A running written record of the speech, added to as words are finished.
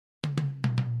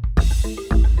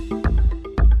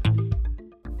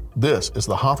This is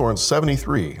the Hawthorne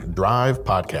 73 DRIVE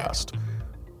podcast.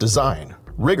 Design,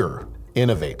 rigor,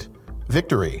 innovate,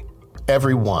 victory,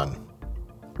 everyone.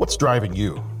 What's driving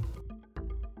you?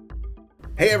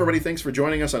 Hey everybody, thanks for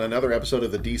joining us on another episode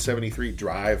of the D73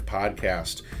 DRIVE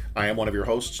podcast. I am one of your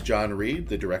hosts, John Reed,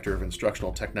 the Director of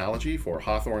Instructional Technology for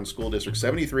Hawthorne School District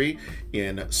 73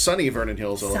 in sunny Vernon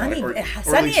Hills, Illinois.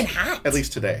 Sunny and hot. At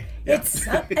least today. Yeah.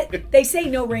 They say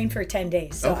no rain for 10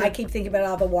 days, so okay. I keep thinking about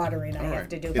all the watering I have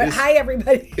to do. But hi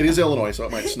everybody. It is Illinois, so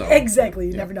it might snow. Exactly,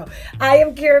 you never know. I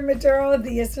am Karen Maturo,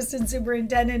 the Assistant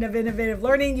Superintendent of Innovative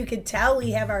Learning. You can tell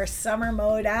we have our summer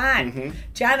mode on. Mm-hmm.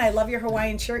 John, I love your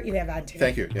Hawaiian shirt you have on today.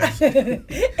 Thank you, yes.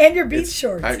 And your beach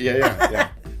shorts.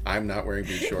 Yeah. I'm not wearing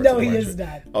beach shorts. No, he is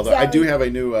not. Although I do have a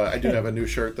new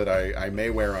shirt that I may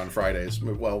wear on Fridays.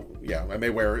 Well, yeah, I may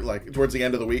wear like towards the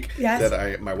end of the week. Yes.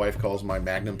 That my wife calls my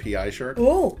Magnum PI shirt.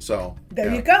 Ooh. So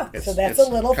there you go. So that's a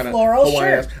little floral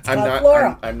shirt.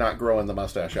 I'm not growing the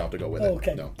mustache out to go with it.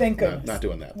 Okay. No, thank goodness. Not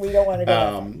doing that. We don't want to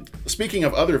go. Speaking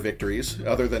of other victories,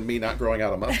 other than me not growing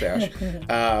out a mustache,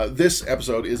 this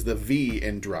episode is the V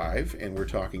in DRIVE, and we're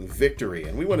talking victory.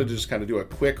 And we wanted to just kind of do a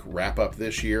quick wrap up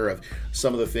this year of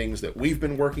some of the things that we've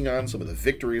been working on, some of the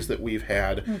victories that we've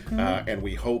had, and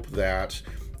we hope that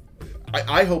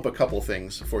I hope a couple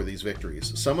things for these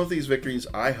victories. Some of these victories,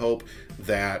 I hope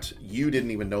that you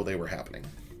didn't even know they were happening.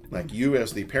 Like you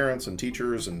as the parents and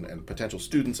teachers and potential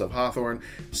students of Hawthorne,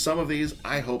 some of these,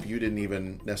 I hope you didn't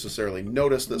even necessarily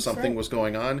notice that something was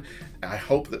going on. I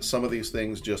hope that some of these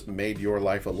things just made your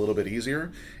life a little bit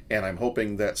easier. And I'm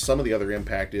hoping that some of the other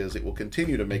impact is it will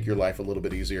continue to make your life a little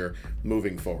bit easier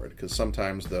moving forward. Because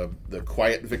sometimes the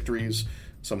quiet victories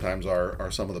sometimes are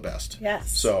some of the best.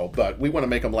 Yes. So, but we want to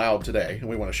make them loud today, and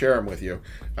we want to share them with you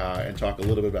and talk a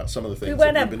little bit about some of the things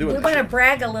that we've been doing. We want to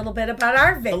brag a little bit about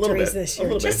our victories this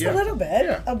year. Just a little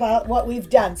bit about what we've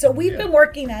done. So we've been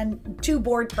working on 2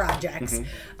 board projects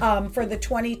for the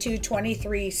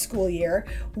 22-23 school year.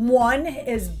 One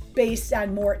is based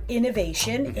on more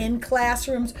innovation in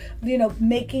classrooms,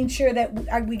 making sure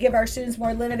that we give our students more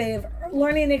innovative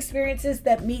learning experiences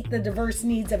that meet the diverse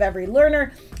needs of every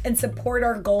learner and support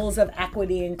our goals of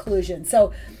equity and inclusion.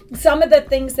 So some of the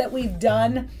things that we've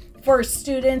done for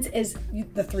students is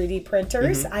the 3D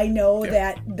printers. I know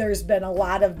that there's been a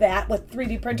lot of that with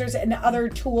 3D printers and other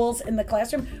tools in the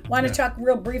classroom. Want to talk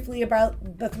real briefly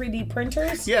about the 3D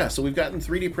printers? Yeah, so we've gotten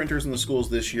 3D printers in the schools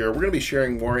this year. We're going to be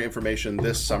sharing more information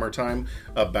this summertime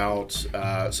about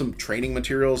some training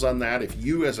materials on that. If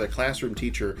you as a classroom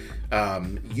teacher,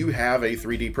 you have a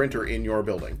 3D printer in your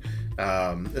building,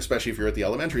 especially if you're at the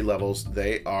elementary levels,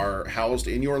 they are housed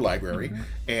in your library,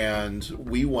 and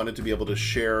we wanted to be able to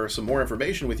share some more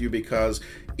information with you because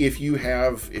if you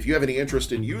have any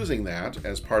interest in using that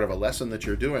as part of a lesson that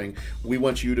you're doing, we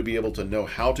want you to be able to know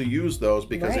how to use those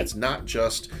because it's not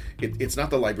just it's not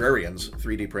the librarian's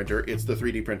 3D printer, it's the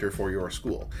 3D printer for your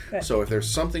school. So if there's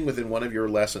something within one of your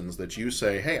lessons that you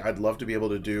say, hey, I'd love to be able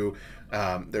to do,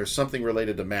 there's something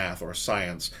related to math or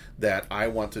science that I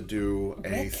want to do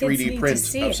a 3D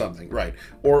print of something, right?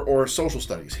 Or social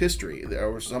studies, history,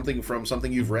 or something from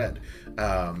something you've read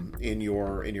in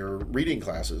your reading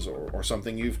classes or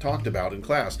something you've talked about in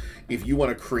class. If you want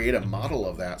to create a model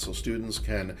of that so students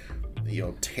can,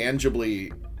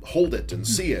 tangibly hold it and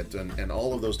see it and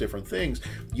all of those different things,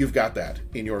 you've got that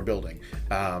in your building.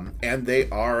 And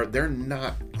they're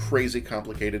not crazy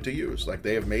complicated to use. Like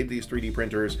they have made these 3D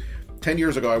printers. 10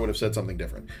 years ago, I would have said something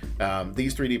different.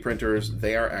 These 3D printers,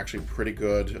 they are actually pretty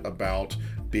good about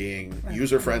being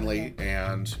user-friendly,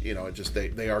 and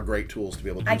they are great tools to be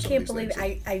able to do some of these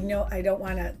things. I know I don't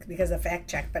want to because of fact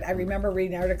check, but I remember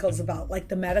reading articles about like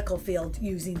the medical field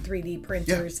using 3D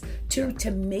printers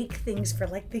to make things for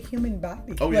like the human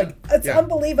body. Oh yeah, it's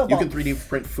unbelievable. You can 3D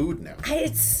print food now.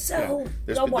 It's so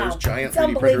there's wow. giant It's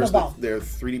 3D printers. unbelievable. They're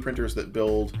 3D printers that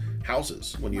build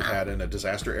houses. When you've had in a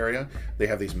disaster area, they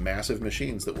have these massive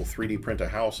machines that will 3D print a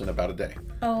house in about a day.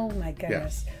 Oh my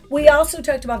goodness. We also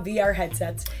talked about VR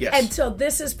headsets. Yes. And so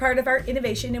this is part of our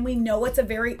innovation, and we know it's a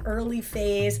very early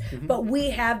phase, but we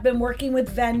have been working with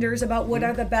vendors about what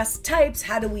are the best types,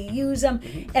 how do we use them,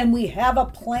 and we have a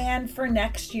plan for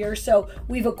next year. So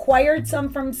we've acquired some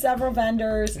from several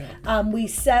vendors. We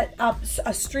set up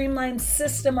a streamlined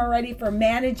system already for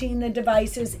managing the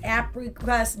devices, app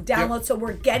requests, downloads. So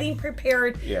we're getting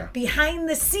prepared behind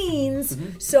the scenes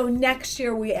so next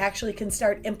year we actually can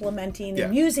start implementing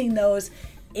and using those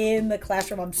in the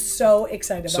classroom. I'm so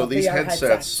excited about these VR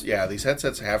headsets. Yeah, these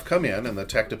headsets have come in, and the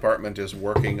tech department is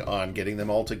working on getting them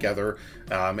all together.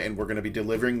 And we're going to be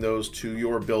delivering those to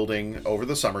your building over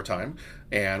the summertime,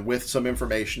 and with some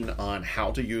information on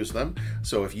how to use them.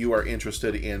 So if you are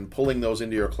interested in pulling those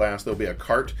into your class, there'll be a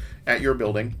cart at your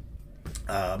building.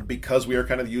 Because we are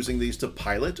kind of using these to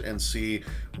pilot and see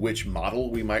which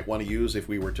model we might want to use if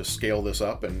we were to scale this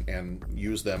up and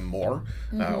use them more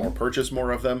or purchase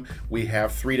more of them. We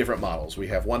have 3 different models. We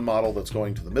have one model that's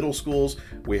going to the middle schools,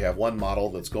 we have one model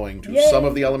that's going to some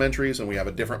of the elementaries, and we have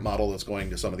a different model that's going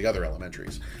to some of the other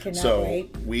elementaries.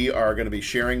 We are going to be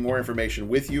sharing more information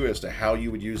with you as to how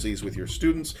you would use these with your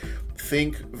students.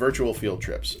 Think virtual field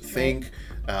trips. Think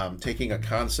taking a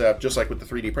concept, just like with the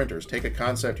 3D printers, take a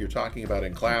concept you're talking about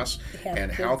in class,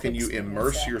 and how can you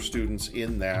immerse your students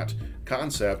in that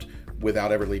concept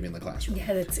without ever leaving the classroom.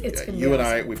 Yeah, it's you and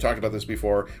I, we've talked about this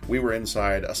before. We were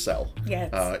inside a cell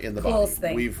in the body.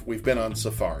 Thing. We've been on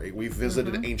safari. We've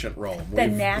visited ancient Rome. The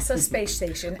NASA space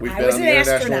station. I was an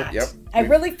astronaut. I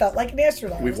really felt like an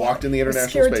astronaut. We've walked in the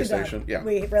International Space Station. Yeah,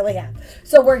 we really have.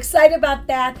 So we're excited about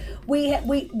that. We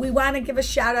want to give a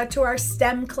shout out to our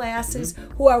STEM classes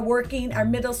who are working. Our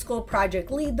middle school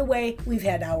project Lead the Way. We've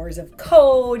had hours of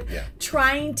code,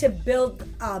 trying to build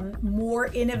more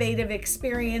innovative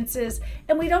experiences.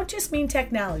 And we don't just mean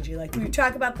technology. Like we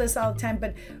talk about this all the time,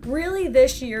 but really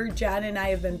this year, John and I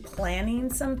have been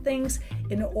planning some things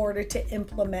in order to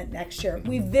implement next year.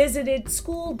 We visited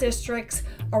school districts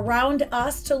around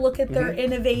us to look at their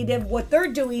what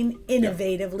they're doing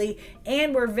innovatively.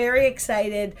 And we're very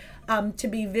excited to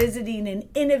be visiting an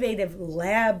innovative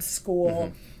lab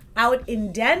school out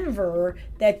in Denver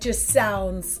that just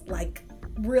sounds like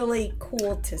really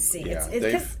cool to see. Yeah,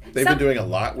 they've been doing a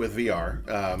lot with VR,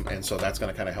 and so that's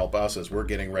going to kind of help us as we're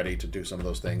getting ready to do some of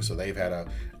those things. So they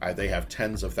have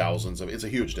tens of thousands of, it's a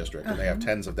huge district, and they have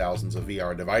tens of thousands of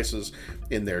VR devices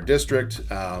in their district.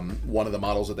 One of the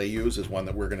models that they use is one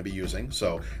that we're going to be using,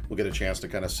 so we'll get a chance to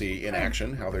kind of see in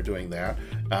action how they're doing that.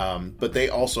 But they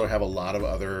also have a lot of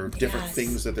other different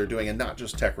things that they're doing, and not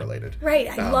just tech related. Right.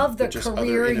 I love the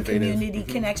career and community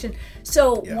connection.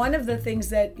 So one of the things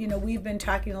that we've been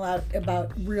talking a lot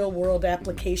about real world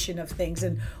application of things,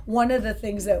 and one of the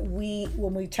things that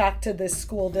when we talk to this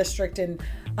school district, and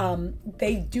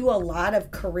they do a lot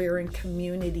of career and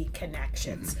community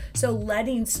connections. So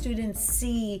letting students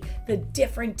see the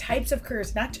different types of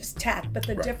careers, not just tech, but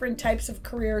the different types of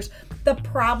careers, the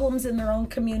problems in their own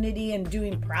community, and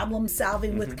doing problem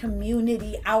solving with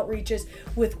community outreaches.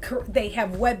 They have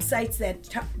websites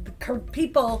that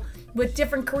people with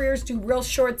different careers do real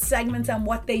short segments on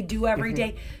what they do every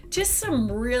day. Just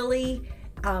some really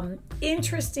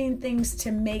interesting things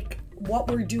to make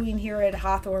what we're doing here at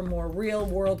Hawthorne more real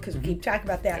world, because we keep talking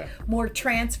about that, more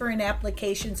transfer and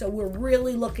application. So we're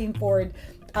really looking forward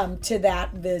to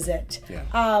that visit.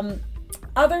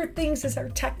 Other things is our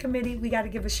tech committee. We got to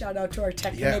give a shout out to our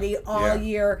tech committee all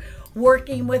year,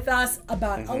 working with us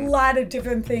about a lot of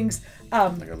different things.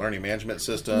 Like our learning management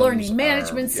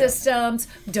systems.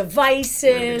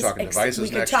 Devices. We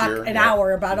could talk an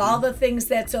hour about all the things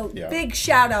that, big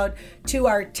shout out to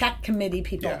our tech committee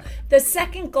people. The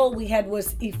second goal we had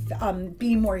was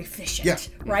being more efficient,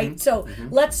 right? So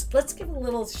let's give a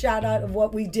little shout out of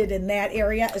what we did in that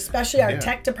area, especially our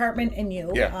tech department and you.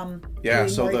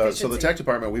 So the tech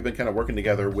department, we've been kind of working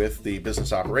together with the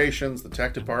business operations, the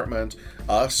tech department,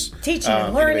 us. Teaching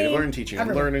and learning. Teaching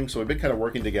and learning. So we've been kind of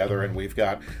working together, and we've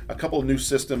got a couple of new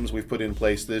systems we've put in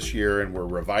place this year, and we're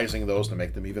revising those to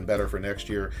make them even better for next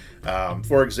year.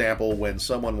 For example, when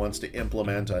someone wants to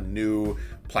implement a new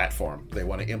platform, they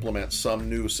want to implement some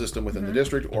new system within the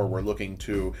district, or we're looking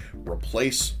to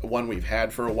replace one we've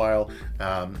had for a while,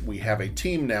 we have a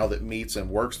team now that meets and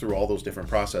works through all those different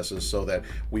processes so that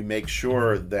we make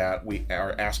sure that we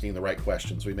are asking the right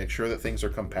questions. We make sure that things are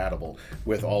compatible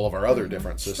with all of our other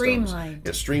different systems.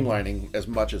 Streamlining as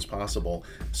much as possible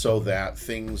so that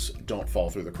things don't fall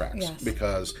through the cracks.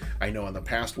 Because I know in the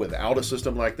past, without a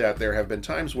system like that, there have been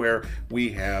times where we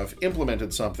have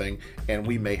implemented something and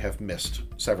we may have missed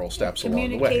several steps along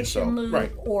the way.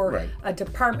 A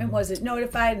department wasn't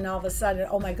notified, and all of a sudden,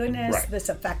 oh my goodness, this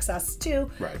affects us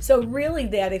too. So really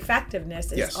that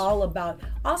effectiveness is all about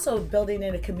also building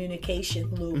in a communication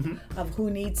loop of who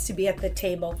needs to be at the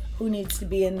table, who needs to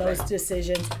be in those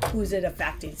decisions, who's it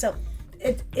affecting. So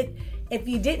if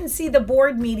you didn't see the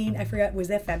board meeting, I forgot, was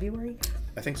that February?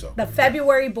 I think so. The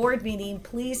February board meeting,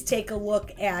 please take a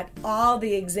look at all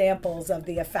the examples of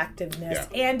the effectiveness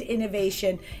and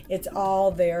innovation. It's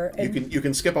all there. And you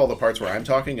can skip all the parts where I'm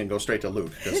talking and go straight to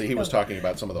Luke, because he was talking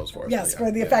about some of those for us. Yes,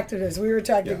 for the effectiveness. We were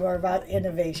talking more about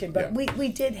innovation, but we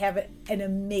did have an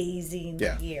amazing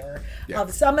year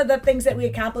of some of the things that we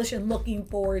accomplished and looking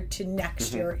forward to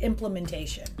next year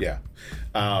implementation. Yeah.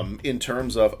 In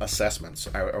terms of assessments,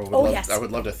 I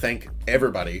would love to thank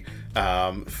everybody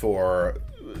for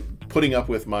putting up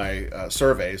with my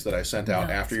surveys that I sent out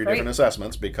after your different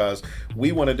assessments, because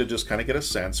we wanted to just kind of get a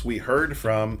sense. We heard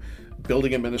from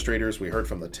building administrators, we heard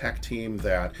from the tech team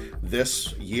that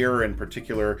this year in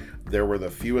particular, there were the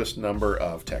fewest number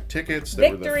of tech tickets.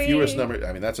 There were the fewest number,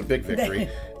 I mean, that's a big victory,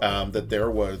 that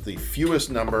there was the fewest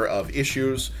number of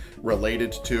issues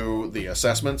related to the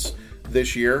assessments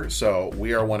this year. So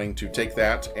we are wanting to take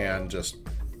that and just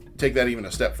take that even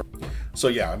a step further. So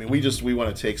yeah, I mean, we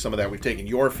want to take some of that. We've taken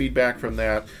your feedback from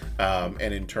that,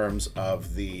 and in terms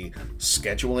of the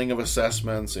scheduling of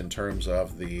assessments, in terms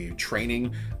of the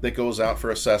training that goes out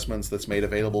for assessments that's made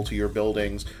available to your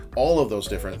buildings, all of those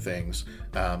different things,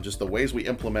 just the ways we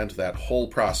implement that whole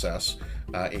process,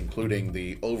 including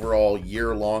the overall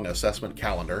year-long assessment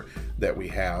calendar that we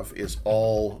have, is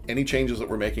all, any changes that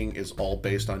we're making is all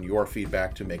based on your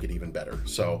feedback to make it even better.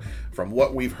 So from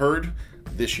what we've heard,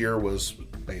 this year was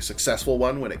a successful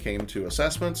one when it came to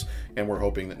assessments, and we're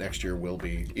hoping that next year will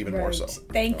be even more so.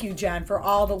 Thank you, John, for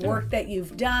all the work that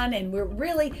you've done. And we're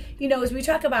really, as we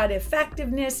talk about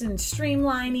effectiveness and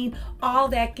streamlining, all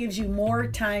that gives you more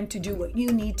time to do what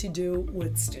you need to do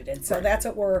with students. So that's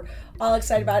what we're all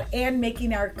excited about, and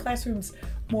making our classrooms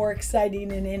more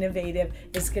exciting and innovative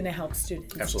is going to help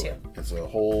students too. It's a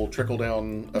whole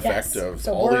trickle-down effect of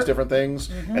all these different things.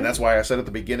 And that's why I said at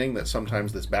the beginning that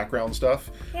sometimes this background stuff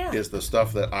is the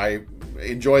stuff that I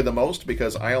enjoy the most,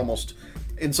 because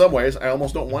in some ways, I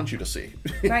almost don't want you to see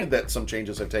that some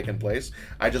changes have taken place.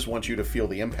 I just want you to feel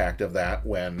the impact of that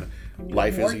when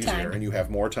life is easier and you have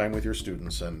more time with your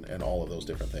students and all of those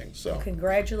different things. So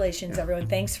congratulations, everyone.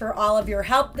 Thanks for all of your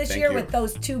help this year with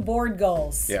those 2 board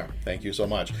goals. Yeah, thank you so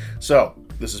much. So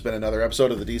this has been another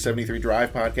episode of the D73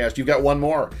 DRIVE podcast. You've got one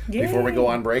more before we go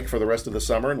on break for the rest of the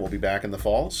summer, and we'll be back in the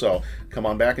fall. So come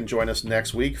on back and join us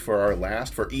next week for our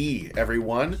last, for E,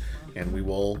 everyone, and we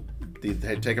will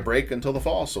take a break until the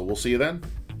fall, so we'll see you then.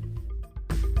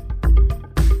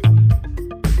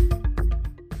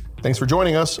 Thanks for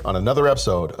joining us on another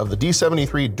episode of the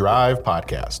D73 DRIVE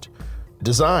podcast.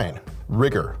 Design,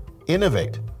 rigor,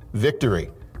 innovate,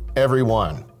 victory,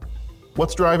 everyone.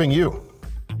 What's driving you?